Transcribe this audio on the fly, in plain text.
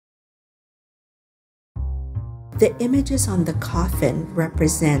The images on the coffin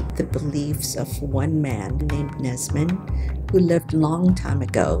represent the beliefs of one man named Nesmin who lived long time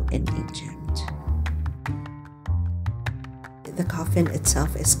ago in Egypt. The coffin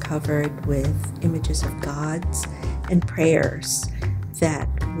itself is covered with images of gods and prayers that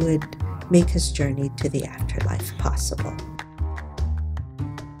would make his journey to the afterlife possible.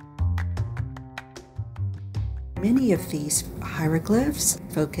 Many of these hieroglyphs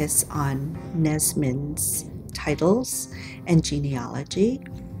focus on Nesmin's titles and genealogy.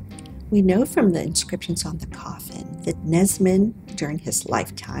 We know from the inscriptions on the coffin that Nesmin, during his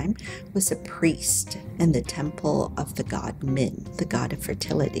lifetime, was a priest in the temple of the god Min, the god of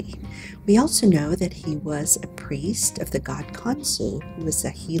fertility. We also know that he was a priest of the god Khonsu, who was a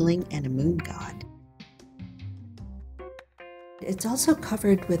healing and a moon god. It's also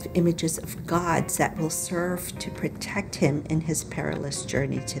covered with images of gods that will serve to protect him in his perilous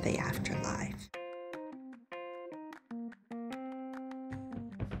journey to the afterlife.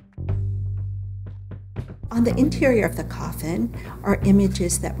 On the interior of the coffin are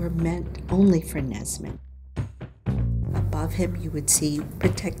images that were meant only for Nesmin. Above him you would see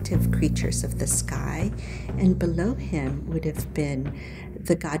protective creatures of the sky, and below him would have been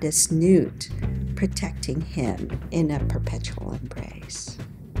the goddess Nut protecting him in a perpetual embrace.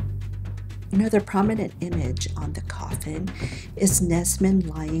 Another prominent image on the coffin is Nesmin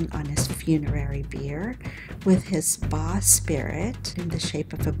lying on his funerary bier with his ba spirit in the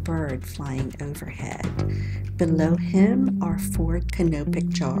shape of a bird flying overhead. Below him are 4 canopic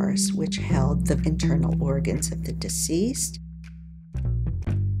jars which held the internal organs of the deceased.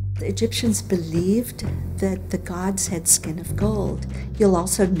 The Egyptians believed that the gods had skin of gold. You'll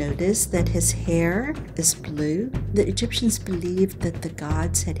also notice that his hair is blue. The Egyptians believed that the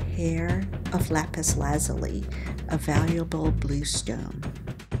gods had hair of lapis lazuli, a valuable blue stone.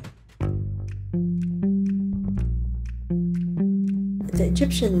 The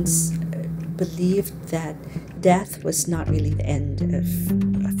Egyptians believed that death was not really the end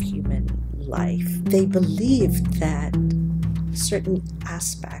of human life. They believed that certain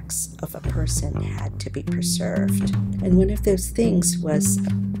aspects of a person had to be preserved, and one of those things was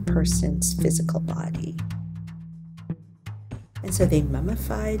a person's physical body. And so they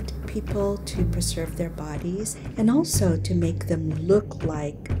mummified people to preserve their bodies and also to make them look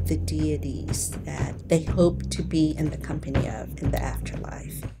like the deities that they hoped to be in the company of in the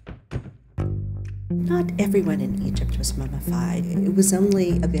afterlife. Not everyone in Egypt was mummified. It was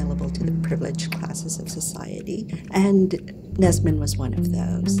only available to the privileged classes of society, and Nesmin was one of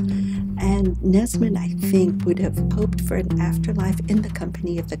those. And Nesmin, I think, would have hoped for an afterlife in the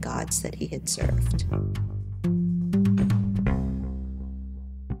company of the gods that he had served.